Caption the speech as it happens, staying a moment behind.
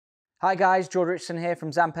Hi guys, George Richardson here from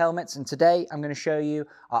Zamp Helmets, and today I'm going to show you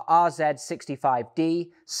our RZ65D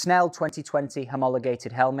Snell 2020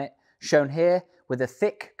 homologated helmet, shown here with a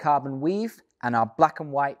thick carbon weave and our black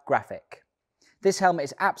and white graphic. This helmet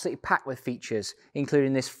is absolutely packed with features,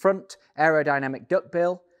 including this front aerodynamic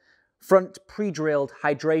duckbill, front pre-drilled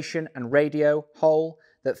hydration and radio hole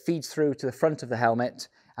that feeds through to the front of the helmet,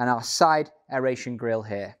 and our side aeration grille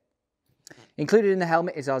here. Included in the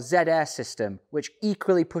helmet is our Z-Air system, which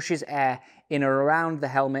equally pushes air in and around the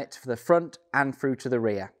helmet for the front and through to the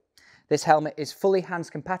rear. This helmet is fully hands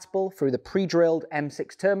compatible through the pre-drilled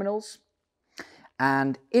M6 terminals.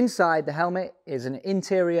 And inside the helmet is an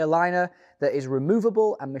interior liner that is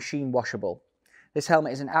removable and machine washable. This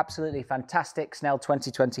helmet is an absolutely fantastic Snell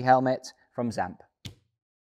 2020 helmet from Zamp.